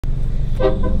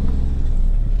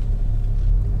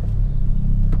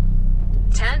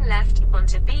Turn left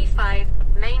onto B5,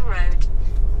 main road.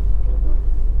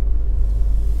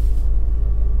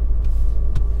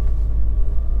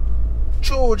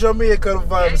 True Jamaican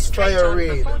Vibes, Fire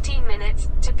Reid. 14 minutes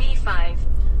to B5.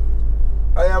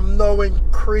 I am now in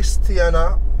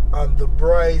Christiana on the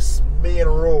Bryce main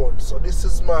road. So this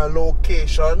is my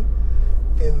location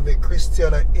in the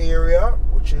Christiana area,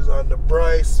 which is on the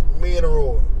Bryce main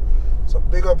road. So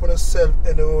big up on yourself,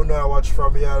 anyone who watch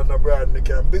from here on the brand. You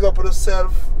can big up on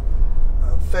yourself.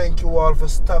 And thank you all for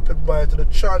stopping by to the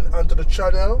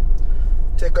channel.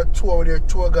 Take a tour with your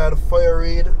tour guide Fire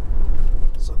Reid.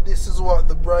 So this is what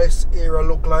the Bryce area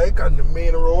look like on the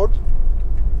main road.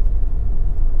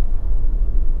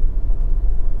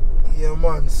 Yeah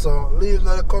man, so leave in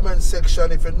the comment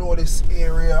section if you know this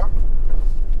area.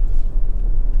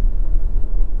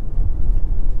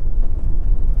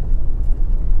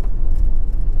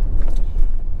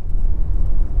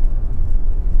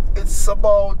 It's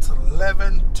about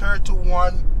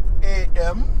 11:31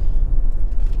 a.m.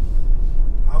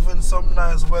 Having some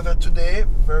nice weather today.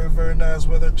 Very nice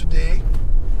weather today.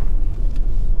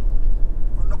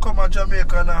 When you come to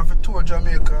Jamaica now, if you tour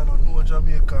Jamaica and know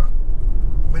Jamaica,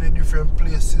 many different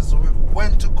places,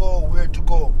 when to go, where to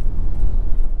go.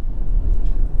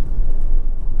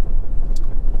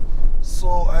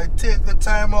 So I take the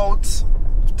time out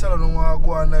to tell them where I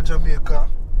go on to Jamaica.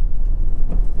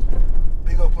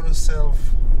 Big up on yourself.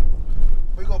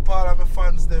 Big up all of my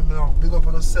fans them, you know. Big up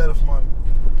on yourself, man.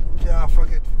 Can't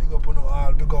forget to big up on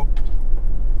all. Big up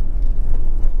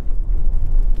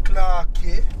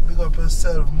Clarky. Big up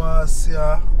yourself,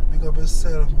 Marcia. Big up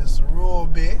yourself, Miss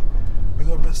Roby. Big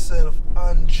up yourself,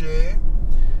 Andre.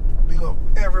 Big up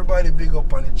everybody. Big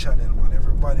up on the channel, man.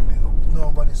 Everybody big up.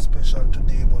 Nobody special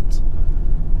today, but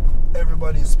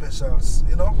everybody is special,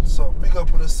 you know. So big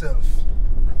up on yourself.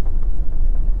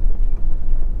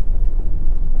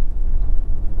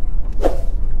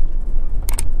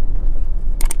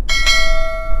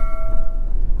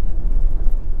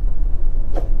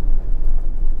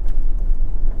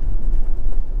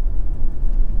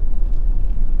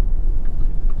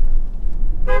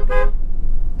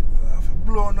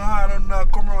 Blow no hand and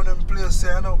not come around them place,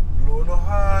 you know. Blow no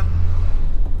hand.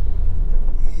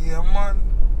 Yeah, man.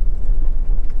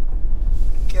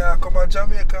 Can't come to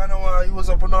Jamaica and want to use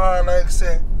up on the hand like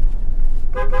say.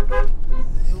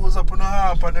 Use up on the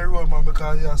hand on the road, man,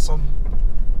 because you have some,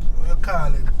 what you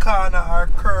call it, corner or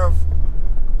curve.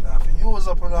 You have to use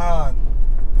up on the hand.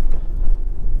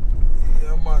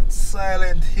 Yeah, man.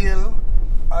 Silent Hill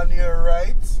on your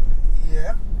right.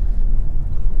 Yeah.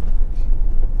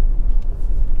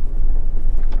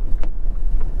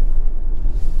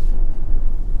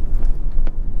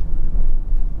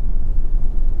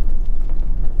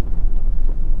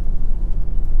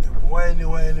 Whiny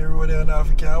road there now, if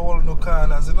you can't hold no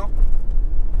corners, you know.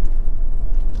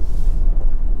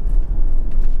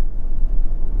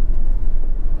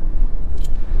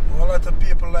 A lot of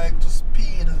people like to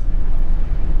speed,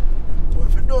 but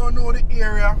if you don't know the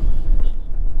area,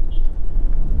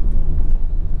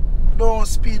 don't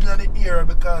speed in the area,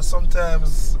 because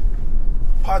sometimes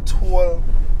pothole,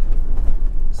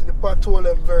 see the pothole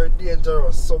is very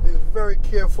dangerous, so be very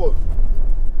careful.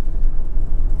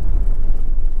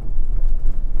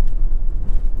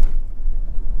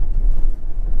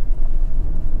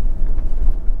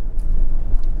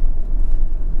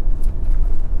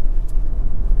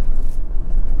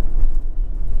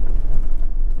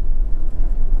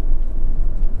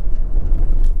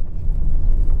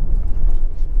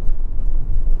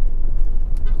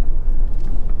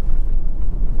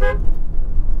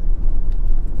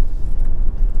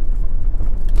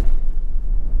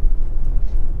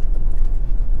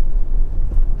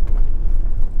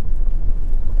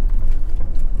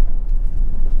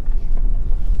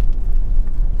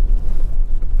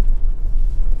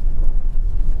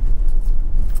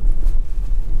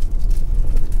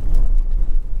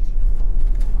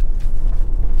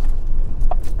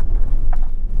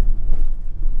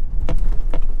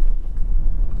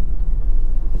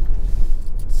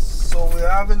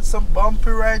 Having some bumpy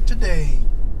ride today.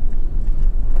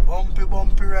 Bumpy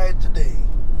ride today.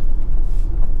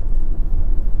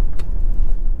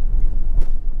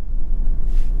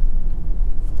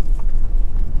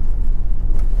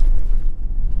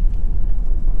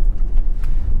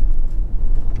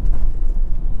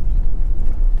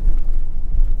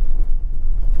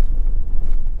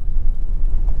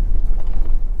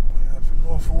 I have to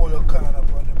know if you hold your car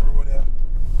up on the road there.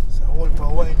 So hold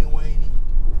for whiny.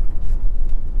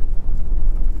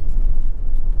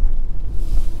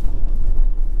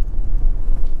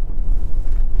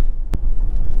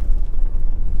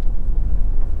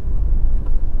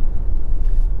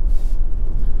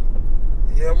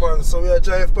 man, so we are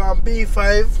driving from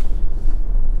B5.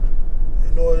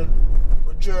 You know,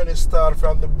 the journey starts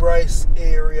from the Bryce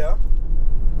area.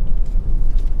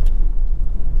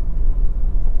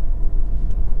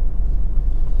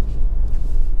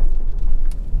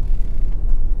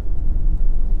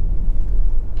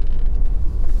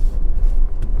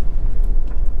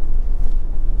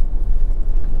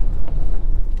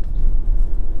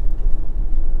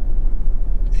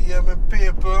 Here, my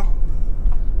people.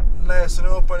 Nice and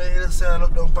up on the hillside,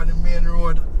 look down on the main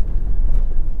road.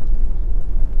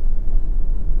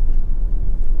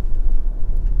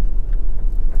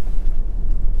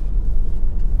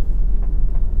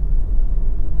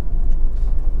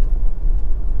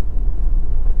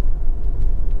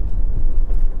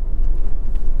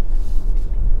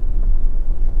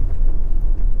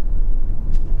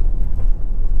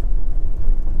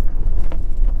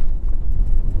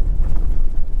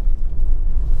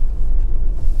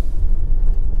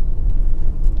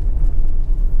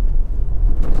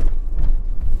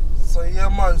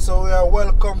 So we are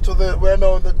welcome to we're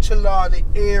now in the Trelawny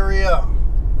area.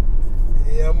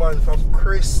 Yeah man, from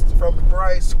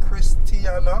Bryce,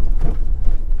 Christiana,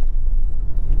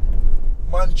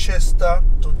 Manchester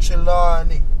to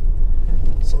Trelawny.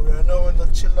 So we are now in the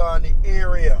Trelawny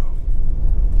area.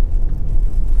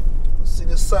 You see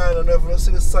the sign, I never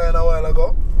see the sign a while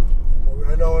ago. But we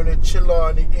are now in the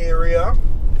Trelawny area.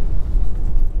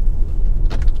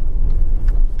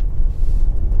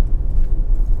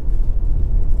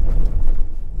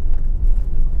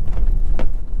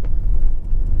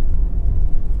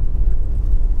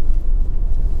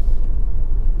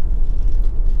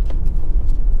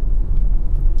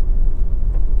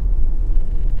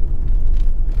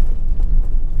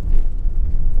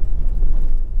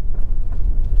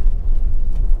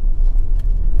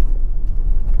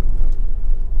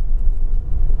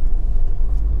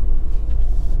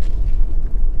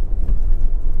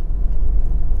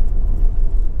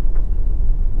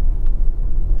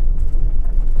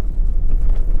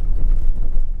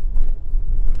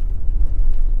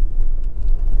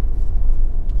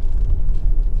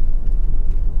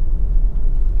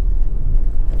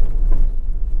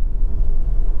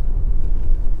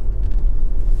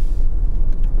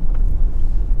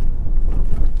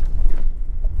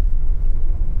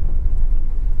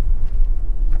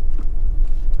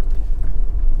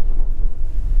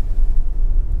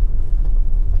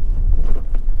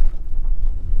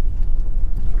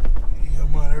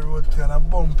 Kind of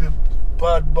bumpy,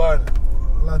 bad,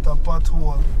 a lot of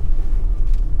pothole.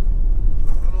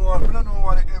 I don't know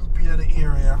what the MP in the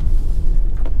area.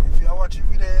 If you are watching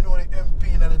video, you know the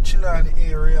MP in the Trelawny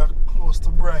area, close to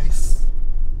Bryce.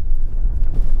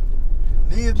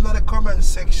 Leave in the comment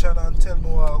section and tell me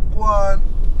what go on.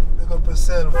 Pick up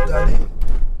yourself, Daddy.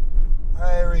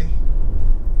 Fire Reid.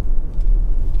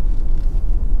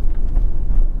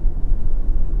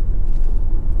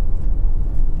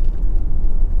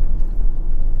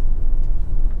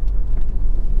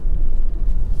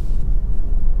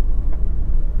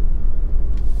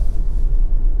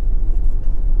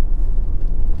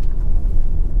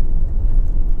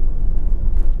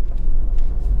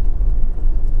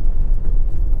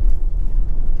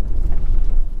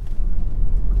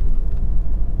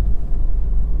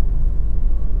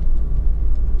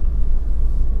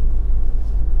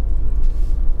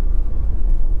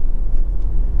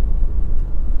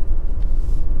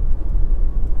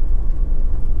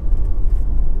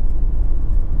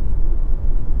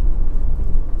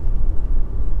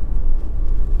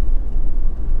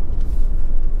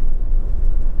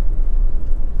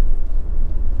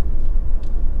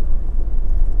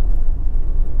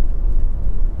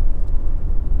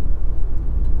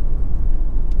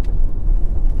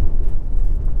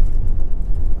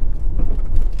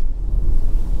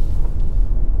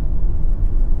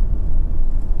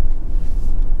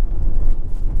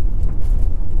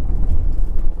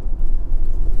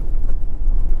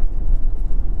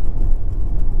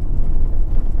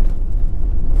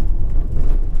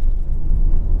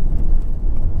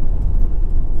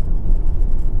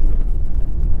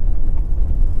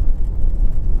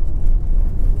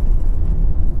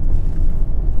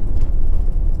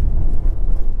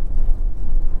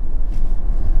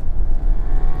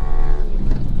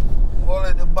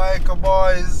 Biker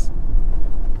boys.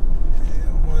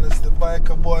 Yeah, man, it's the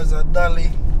biker boys at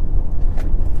Dolly.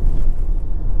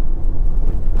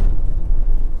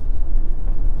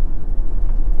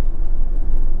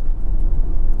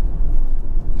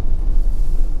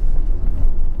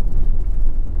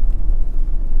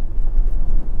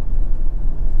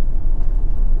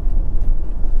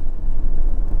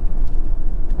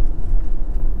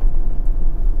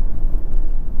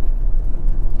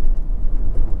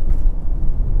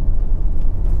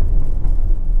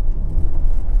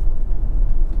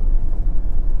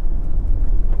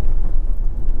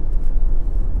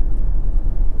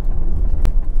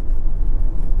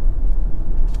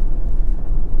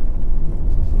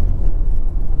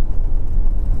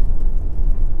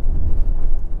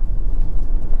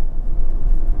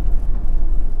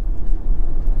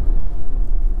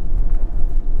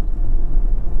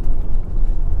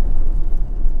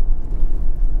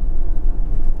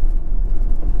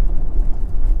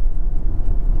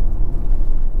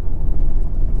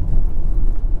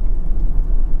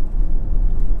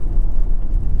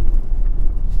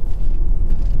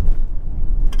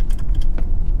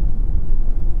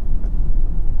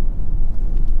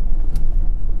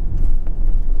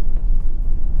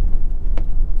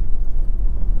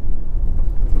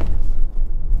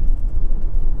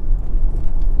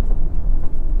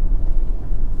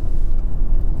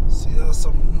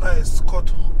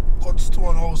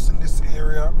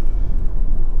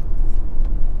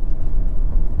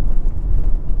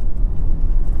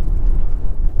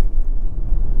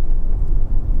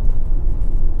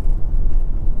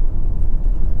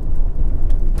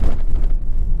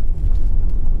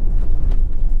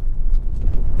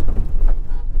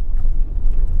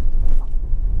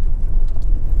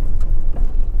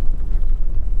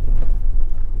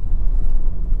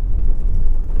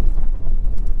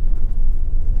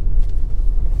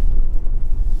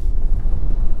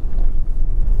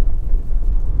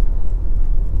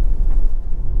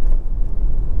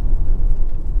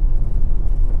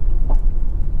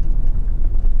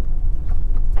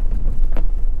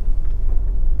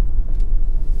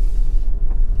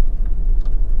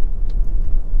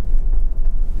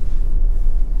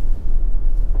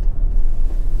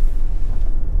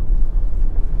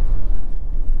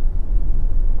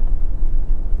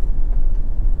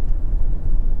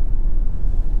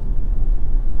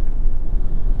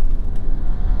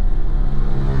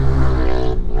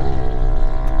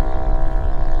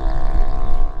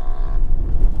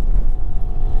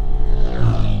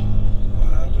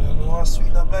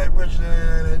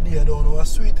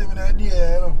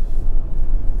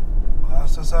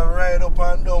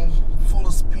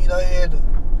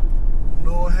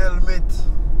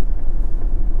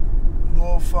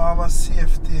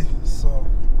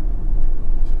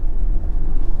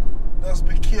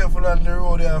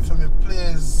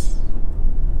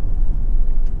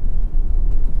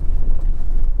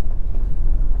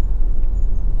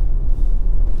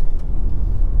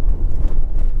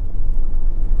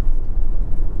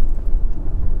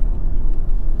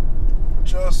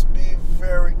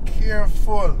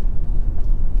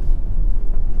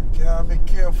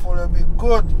 careful, you'll be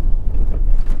good.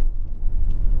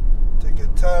 Take your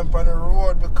time on the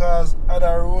road because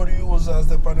other road users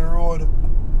they're on the road.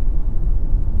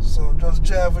 So just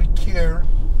drive with care.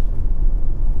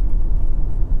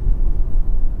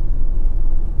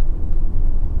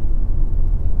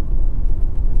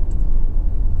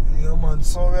 Yeah man,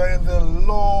 so we're in the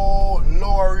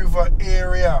lower river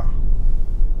area.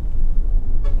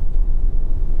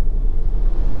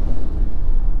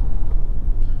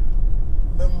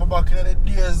 Remember back in the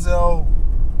days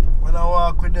when I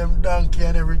walk with them donkey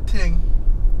and everything.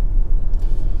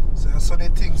 So that's how the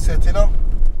thing set, you know.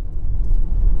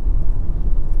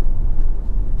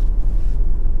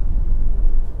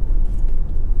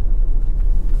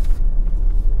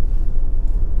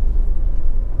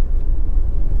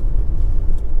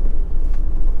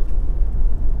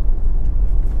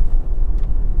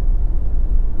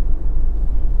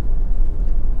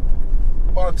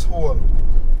 Hole.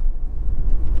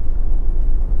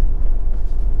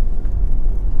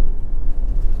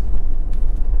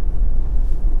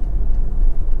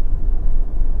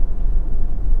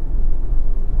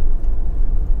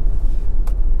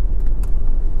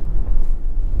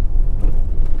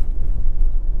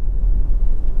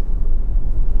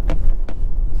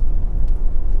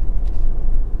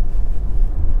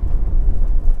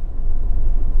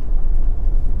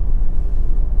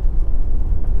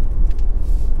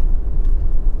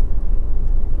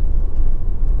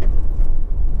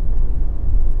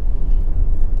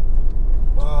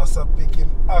 Picking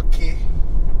ackee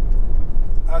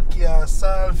and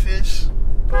saltfish.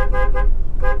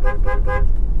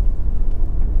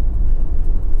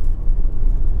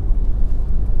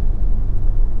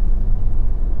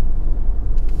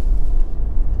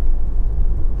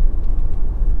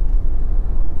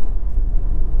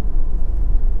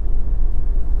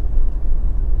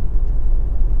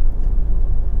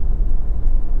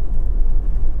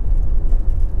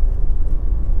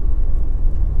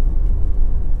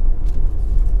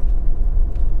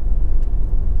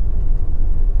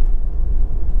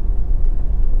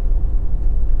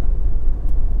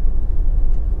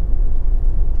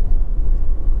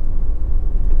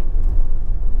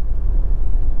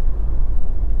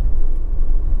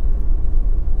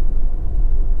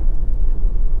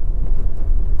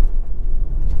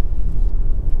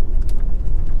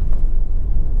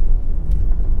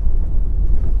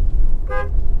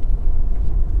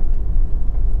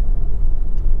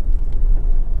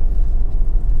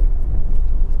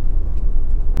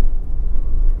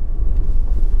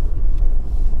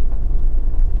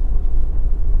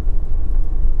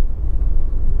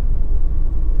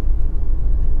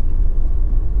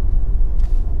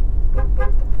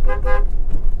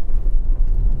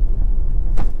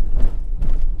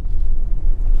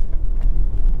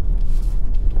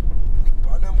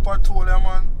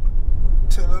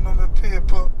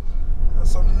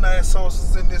 Nice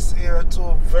houses in this area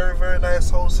too, very, very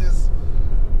nice houses.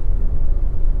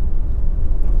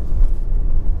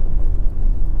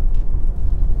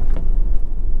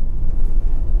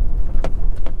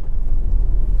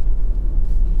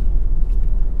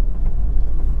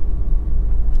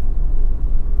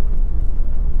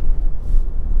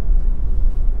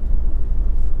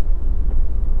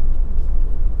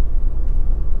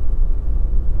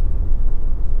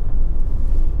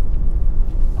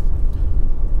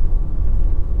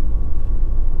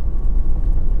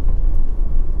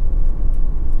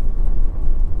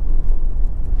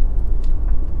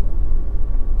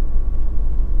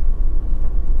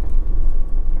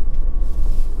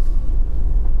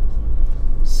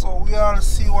 We all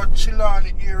see what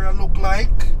Trelawny area look like.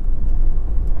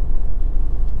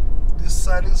 This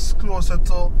side is closer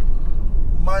to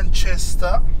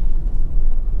Manchester.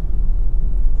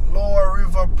 Lower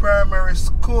River Primary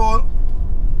School.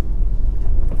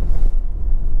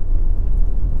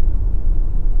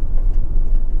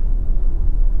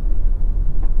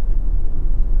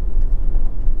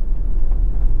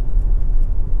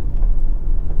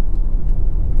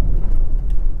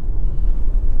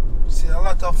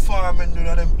 Of farming in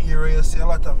them areas, see a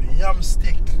lot of yam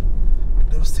stick.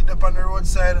 Them stick up on the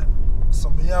roadside.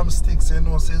 Some yam sticks, you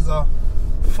know, so it's a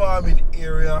farming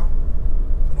area.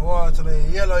 If you want to the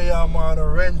yellow yam or the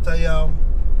renter yam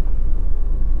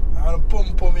or the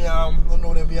pum yam, don't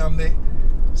know them yam there.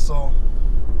 So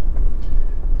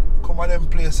come on them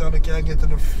places and you can get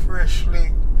the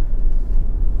freshly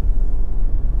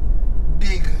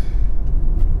dig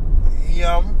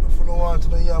yam. If you don't want to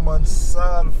the yam and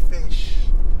salt fish.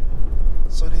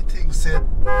 So the thing said,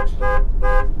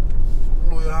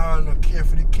 know your hand, care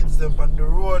for the kids them on the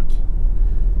road,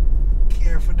 care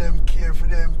Care for them, care for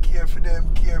them, care for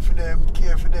them, care for them,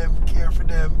 care for them, care for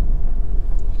them.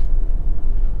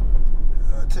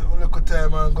 I'll take a little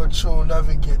time and go through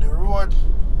navigate the road.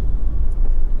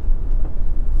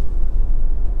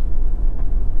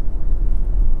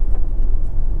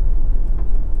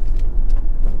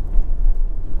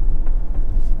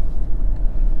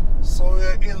 So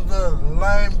we're in the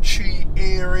Lime Tree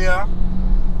area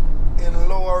in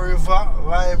Lower River,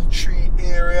 Lime Tree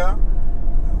area.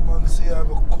 Man, see I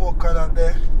have a coconut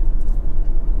there.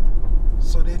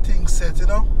 So the thing set, you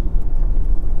know.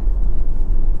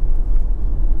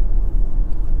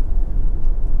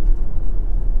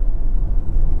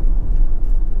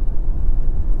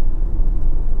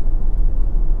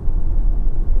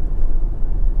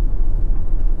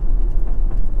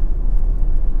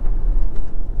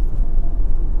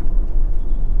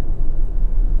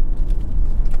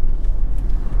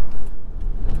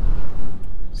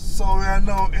 So we are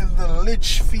now in the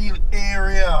Litchfield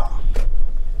area.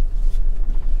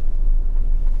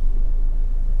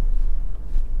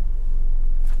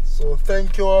 So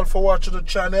thank you all for watching the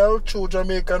channel. True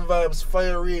Jamaican Vibes,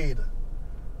 Fire Reid.